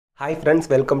Hi friends,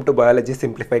 welcome to Biology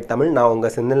Simplified Tamil. நான் உங்க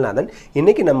செந்தில்நாதன்.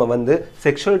 இன்னைக்கு நம்ம வந்து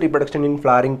sexual reproduction in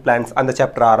flowering plants அந்த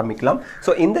சாப்டர் ஆரம்பிக்கலாம்.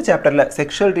 ஸோ இந்த சாப்டர்ல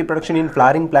sexual reproduction in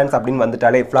flowering plants அப்படின்னு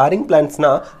வந்துட்டாலே flowering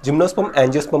plantsனா gymnosperm,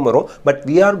 angiosperm வரும். But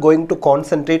we are going to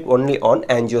concentrate only on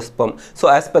angiosperm. So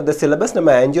as per the syllabus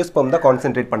நம்ம angiosperm தான்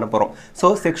concentrate பண்ண போறோம்.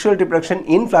 So sexual reproduction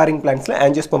in flowering plantsல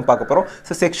angiosperm பார்க்க போறோம்.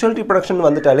 So sexual reproduction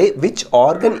வந்துட்டாலே which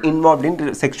organ involved in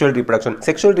sexual reproduction?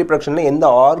 Sexual reproductionல எந்த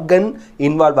organ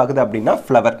involve ஆகுது அப்படின்னா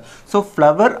flower. So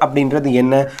flower அப்படின்றது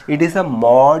என்ன? It is a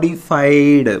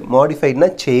modified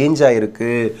change ஆயிருக்கு,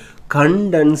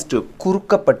 condensed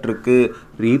குறுக்கப்பட்டிருக்கு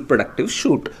reproductive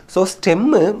shoot. So stem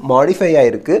modify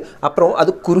ஆயிருக்கு, அப்புறம்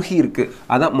அது குறுகி இருக்கு,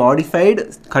 அதான் modified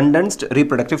condensed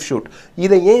reproductive shoot.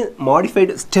 இதை ஏன்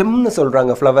modified stemனு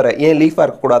சொல்றாங்க flower? ஏன் லீஃபா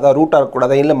இருக்கக்கூடாதா, ரூட்டா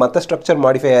இருக்கக்கூடாதா, இல்லை மற்ற ஸ்ட்ரக்சர்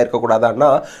மாடிஃபை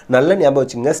ஆயிருக்கக்கூடாதான்னா நல்ல ஞாபகம்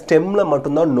வச்சுங்க. ஸ்டெம்ல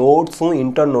மட்டும்தான் நோட்ஸும்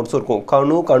இன்டர் நோட்ஸும் இருக்கும்.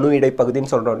 கணு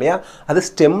இடைப்பகுதின்னு சொல்றோம் இல்லையா, அது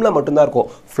ஸ்டெம்ல மட்டும்தான் இருக்கும்.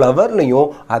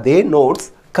 ஃப்ளவர்லையும் அதே நோட்ஸ்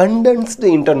கண்டென்ஸ்டு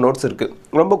இன்டர்நோட்ஸ் இருக்குது,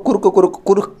 ரொம்ப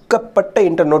குறுக்கப்பட்ட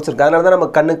இன்டர்நோட்ஸ் இருக்குது. அதனால தான் நம்ம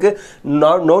கண்ணுக்கு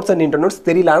நோட்ஸ் அண்ட் இன்டர்நோட்ஸ்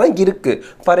தெரியல, ஆனால் இருக்குது.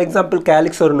 ஃபார் எக்ஸாம்பிள்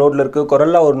கேலிக்ஸ் ஒரு நோடில் இருக்குது,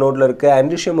 கொரல்லா ஒரு நோடில் இருக்குது,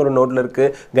 ஆண்ட்ரிஷியம் ஒரு நோடில்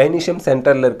இருக்குது, கைனீஷியம்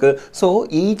சென்டரில் இருக்குது. So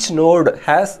each note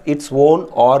has its own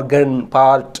organ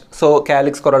part. So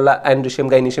calyx, கொரல்லா,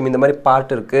 androecium, கைனீஷியம் இந்த மாதிரி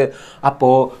பார்ட் இருக்குது.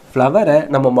 அப்போது ஃப்ளவரை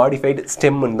நம்ம மாடிஃபைடு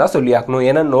ஸ்டெம்னு தான் சொல்லி ஆகணும்,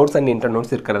 ஏன்னா நோட்ஸ் அண்ட்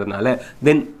இன்டர்நோட்ஸ் இருக்கிறதுனால.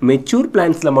 தென் மெச்சூர்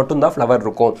பிளான்ட்ஸில் மட்டும்தான் ஃப்ளவர்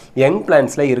இருக்கும், யங்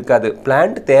பிளான்ட்ஸில் இருக்காது.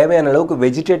 பிளான்ட் தேவையான அளவுக்கு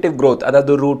வெஜிடேட்டிவ் க்ரோத்,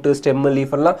 அதாவது ரூட்டு, ஸ்டெம்,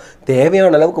 லீஃப் எல்லாம்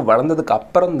தேவையான அளவுக்கு வளர்ந்ததுக்கு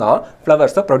அப்புறம் தான்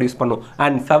ஃப்ளவர்ஸை ப்ரொடியூஸ் பண்ணும்.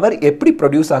 அண்ட் ஃப்ளவர் எப்படி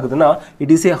ப்ரொடியூஸ் ஆகுதுன்னா,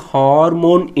 it is a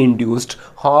hormone induced.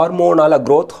 ஹார்மோனால,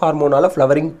 growth ஹார்மோனால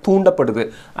flowering தூண்டப்படுது.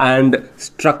 And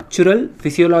structural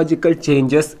physiological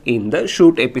changes in the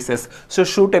shoot apices. So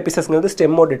shoot எபிசஸ்ங்கிறது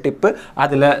ஸ்டெம்மோட tip,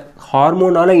 அதில்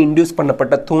ஹார்மோனால இன்டியூஸ்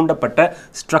பண்ணப்பட்ட தூண்டப்பட்ட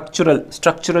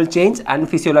structural change and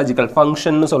physiological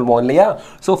function சொல்லுவோம் இல்லையா.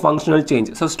 So functional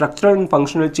change. So structural and functional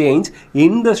change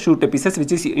in the shoot apices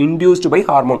which is induced by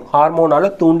ஹார்மோனால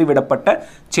தூண்டிவிடப்பட்ட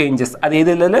changes. அது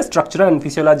எதில் structural and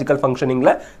physiological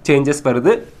ஃபங்க்ஷனிங்கில் changes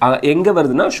வருது. எங்கே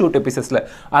வருதுன்னா ஷூட் எபிசஸில்.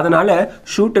 அதனால்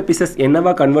ஷூட் எபிசஸ்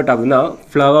என்னவா கன்வெர்ட் ஆகுதுன்னா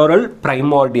ஃப்ளோரல்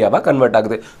பிரைமார்டியாவாக கன்வெர்ட்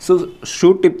ஆகுது. ஸோ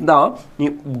ஷூட் டிப் தான்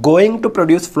going to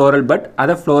produce floral but,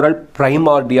 அதை ஃப்ளோரல்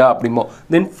பிரைமார்டியா அப்படிமோ.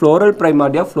 தென் ஃப்ளோரல்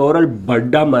பிரைமார்டியா ஃப்ளோரல்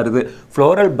பட்டாக மாறுது.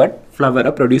 ஃப்ளோரல் பட்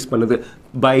ஃப்ளவரை ப்ரொடியூஸ் பண்ணுது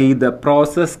by the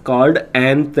process called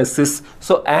ஆந்தசிஸ்.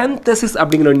 So ஆந்தசிஸ்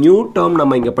அப்படிங்கிற நியூ டேர்ம்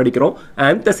நம்ம இங்கே படிக்கிறோம்.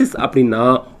 ஆந்தசிஸ் அப்படின்னா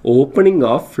ஓப்பனிங்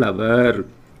ஆஃப் ஃப்ளவர்.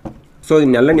 ஸோ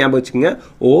இது நல்லா ஞாபகம் வச்சுக்கோங்க,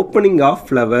 opening of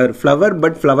flower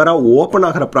but ஃப்ளவராக open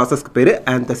ஆகிற ப்ராசஸ்க்கு பேர்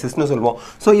ஆந்தசிஸ்னு சொல்லுவோம்.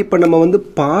 ஸோ இப்போ நம்ம வந்து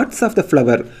பார்ட்ஸ் ஆஃப் த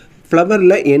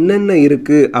ஃப்ளவரில் என்னென்ன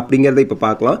இருக்குது அப்படிங்கிறத இப்போ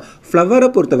பார்க்கலாம். ஃப்ளவரை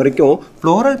பொறுத்த வரைக்கும்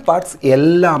ஃப்ளோரல் பார்ட்ஸ்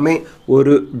எல்லாமே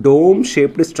ஒரு டோம்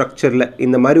ஷேப்டு ஸ்ட்ரக்சரில்,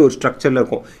 இந்த மாதிரி ஒரு ஸ்ட்ரக்சரில்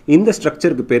இருக்கும். இந்த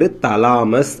ஸ்ட்ரக்சருக்கு பேர்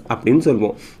தலாமஸ் அப்படின்னு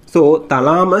சொல்லுவோம். ஸோ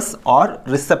தலாமஸ் ஆர்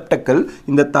ரிசெப்டக்கிள்,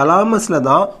 இந்த தலாமஸில்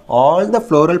தான் all the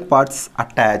floral parts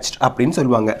attached அப்படின்னு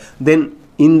சொல்லுவாங்க. தென்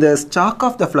இந்த ஸ்டாக்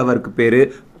ஆஃப் த ஃப்ளவருக்கு பேர்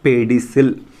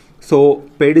pedicel. So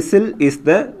pedicel is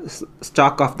the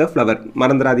stock of the flower,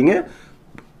 மறந்துடாதீங்க.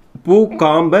 பூ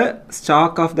காம்ப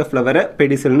ஸ்டாக் ஆஃப் த ஃப்ளவரை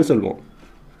பெடிசில்னு சொல்லுவோம்.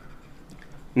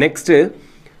 நெக்ஸ்ட்டு,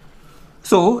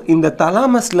 ஸோ இந்த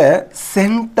தலாமஸில்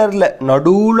சென்டரில்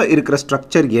நடுவில் இருக்கிற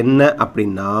ஸ்ட்ரக்சர் என்ன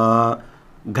அப்படின்னா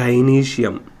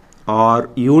கைனீஷியம் ஆர்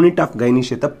யூனிட் ஆஃப்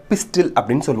கைனீஷியத்தை பிஸ்டில்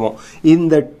அப்படின்னு சொல்லுவோம்.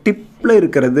 இந்த டிப்பில்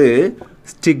இருக்கிறது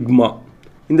ஸ்டிக்மா.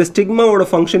 இந்த ஸ்டிக்மாவோட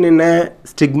ஃபங்க்ஷன் என்ன?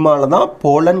 ஸ்டிக்மாவில் தான்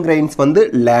போலன் கிரெயின்ஸ் வந்து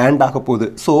லேண்ட் ஆக போகுது.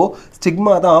 ஸோ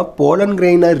ஸ்டிக்மா தான் போலன்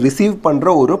கிரெயினை ரிசீவ்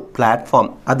பண்ணுற ஒரு பிளாட்ஃபார்ம்,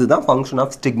 அதுதான் ஃபங்க்ஷன்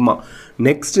ஆஃப் ஸ்டிக்மா.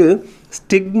 நெக்ஸ்ட்டு,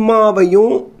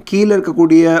 ஸ்டிக்மாவையும் கீழே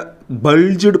இருக்கக்கூடிய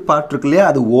பல்ஜ்டு பார்ட் இருக்கு இல்லையா,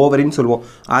 அது ஓவரின்னு சொல்லுவோம்.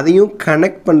 அதையும்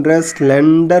கனெக்ட் பண்ணுற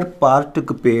ஸ்லெண்டர்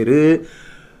பார்ட்டுக்கு பேர்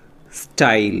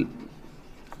ஸ்டைல்.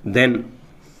 தென்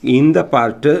இந்த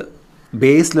பார்ட்டு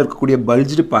பேஸில் இருக்கக்கூடிய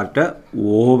பல்ஜ்டு பார்ட்டை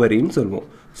ஓவரின்னு சொல்லுவோம்.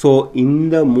 ஸோ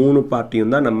இந்த 3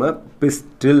 பார்ட்டியும் தான் நம்ம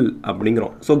பிஸ்டில்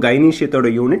அப்படிங்கிறோம். So கைனீஷியத்தோட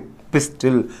unit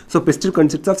pistil. So pistil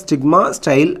consists of stigma,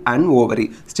 style and ovary.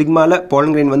 ஸ்டிக்மாவில்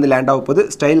pollen grain வந்து லேண்ட் ஆக போகுது.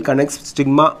 Style connects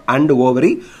stigma and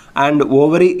ovary, and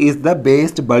ovary is the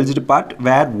paste bulged part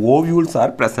where ovules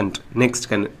are present. Next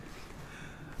கண்ணு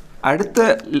அடுத்த,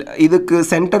 இதுக்கு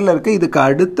சென்டரில் இருக்குது. இதுக்கு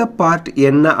அடுத்த பார்ட்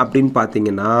என்ன அப்படின்னு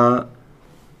பார்த்தீங்கன்னா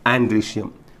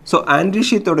ஆண்ட்ரிஷியம். ஸோ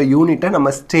ஆண்ட்ரிஷியத்தோட யூனிட்டை நம்ம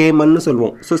ஸ்டேமன்னு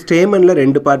சொல்லுவோம். ஸோ ஸ்டேமனில்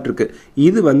 2 பார்ட் இருக்குது.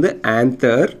 இது வந்து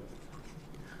ஆந்தர்,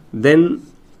 தென்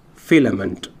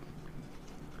ஃபிலமெண்ட்.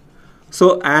 ஸோ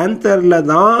ஆந்தரில்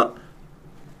தான்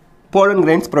போலன்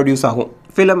கிரெயின்ஸ் ப்ரொடியூஸ் ஆகும்.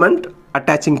 ஃபிலமெண்ட்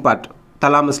அட்டாச்சிங் பார்ட்,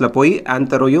 தலாமஸில் போய்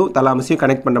ஆந்தரையும் தலாமஸையும்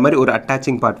கனெக்ட் பண்ணுற மாதிரி ஒரு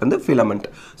அட்டாச்சிங் பார்ட் வந்து ஃபிலமெண்ட்.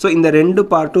 ஸோ இந்த 2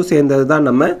 பார்ட்டும் சேர்ந்தது தான்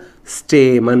நம்ம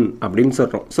ஸ்டேமன் அப்படின்னு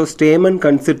சொல்கிறோம். So stamen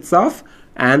consists of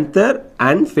anther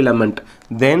and filament.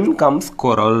 Then comes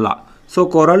corolla. So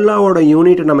corolla oda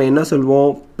unit நம்ம என்ன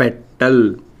சொல்வோம்? Petal.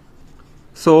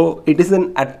 So it is an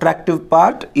attractive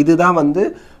part. இதுதான் வந்து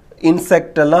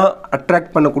insect எல்லாம் attract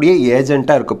பண்ணக்கூடிய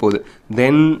ஏஜென்ட்டா இருக்க போகுது.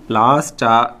 Then last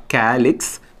calyx.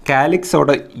 Calyx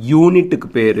ஓட யூனிட்டுக்கு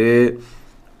பேரு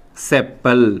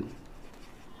sepal.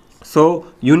 So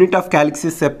unit of calyx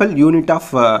is sepal, unit of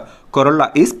corolla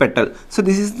is petal. So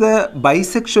this is the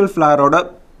bisexual flower oda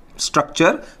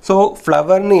structure. So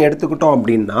flower nu எடுத்துக்கிட்டோம்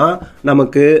அப்படின்னா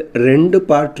நமக்கு ரெண்டு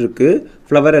பார்ட் இருக்கு.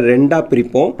 flower ரெண்டா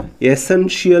பிரிப்போம்.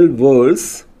 essential whorls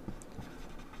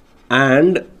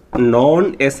and non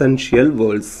essential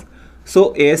whorls. So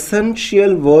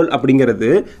essential whorl அப்படிங்கிறது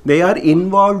they are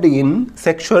involved in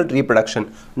sexual reproduction.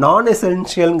 non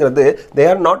essential ங்கிறது they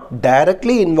are not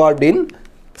directly involved in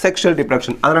sexual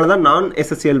reproduction. அதனால தான் நான்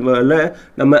essential whorl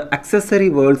நம்ம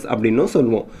accessory whorls அப்படினு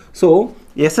சொல்வோம். So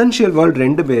essential whorl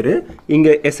ரெண்டு பேரு. இங்க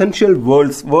essential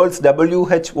whorls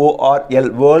WHORL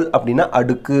whorl அப்படினா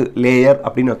அடுக்கு லேயர்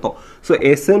அப்படினு அர்த்தம். So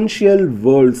essential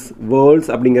whorls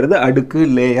அப்படிங்கிறது அடுக்கு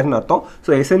லேயர்னு அர்த்தம்.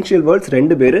 So essential whorls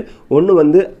ரெண்டு பேரு. ஒன்னு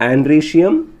வந்து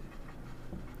andrecium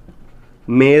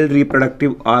male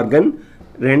reproductive organ,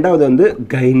 ரெண்டாவது வந்து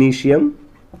gynecium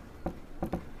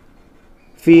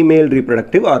female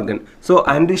reproductive organ. So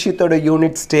andrecium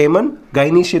unit stamen,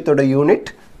 gynecium unit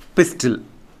pistil.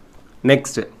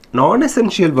 Next non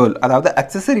essential whorl அதாவது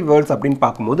accessory whorls அப்படினு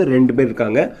பாக்கும்போது ரெண்டு பேர்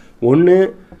இருக்காங்க. ஒன்னு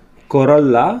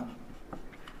corolla.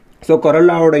 So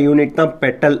corolla ஓட யூனிட் தான்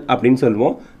petal அப்படினு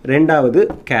சொல்வோம். ரெண்டாவது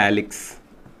calyx.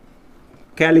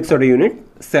 calyx ஓட யூனிட்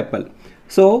sepal.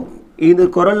 So இது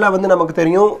corolla வந்து நமக்கு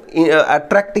தெரியும்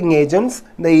attracting agents,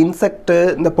 இந்த insect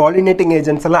இந்த pollinating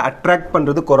agents எல்லாம் attract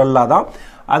பண்றது corolla தான்.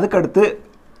 அதுக்கு அடுத்து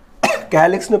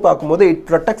calyx னு பாக்கும்போது it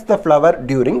protects the flower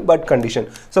during bud condition.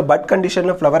 So bud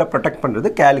conditionல flower protect பண்றது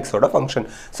calyx ஓட function.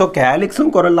 So calyx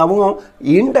உம் corollaவும்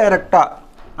indirectா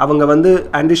அவங்க வந்து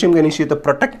andrecium gynecium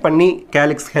protect பண்ணி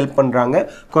calyx help பண்றாங்க.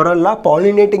 corolla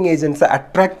pollinating agents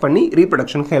attract பண்ணி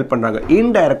reproduction help பண்றாங்க.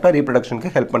 indirectா reproduction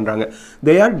க்கு help பண்றாங்க.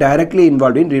 They are directly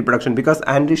involved in reproduction because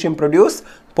andrecium produce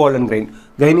pollen grain,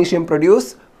 gynecium produce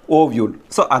ovule.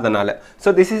 So அதனால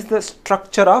so this is the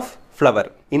structure of flower.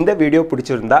 இந்த video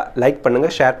பிடிச்சிருந்தா like பண்ணுங்க,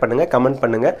 share பண்ணுங்க, comment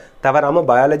பண்ணுங்க. தவறாம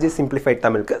பயாலஜி சிம்பிளிஃபைட்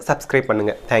தமிழுக்கு சப்ஸ்கிரைப்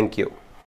பண்ணுங்க. Thank you.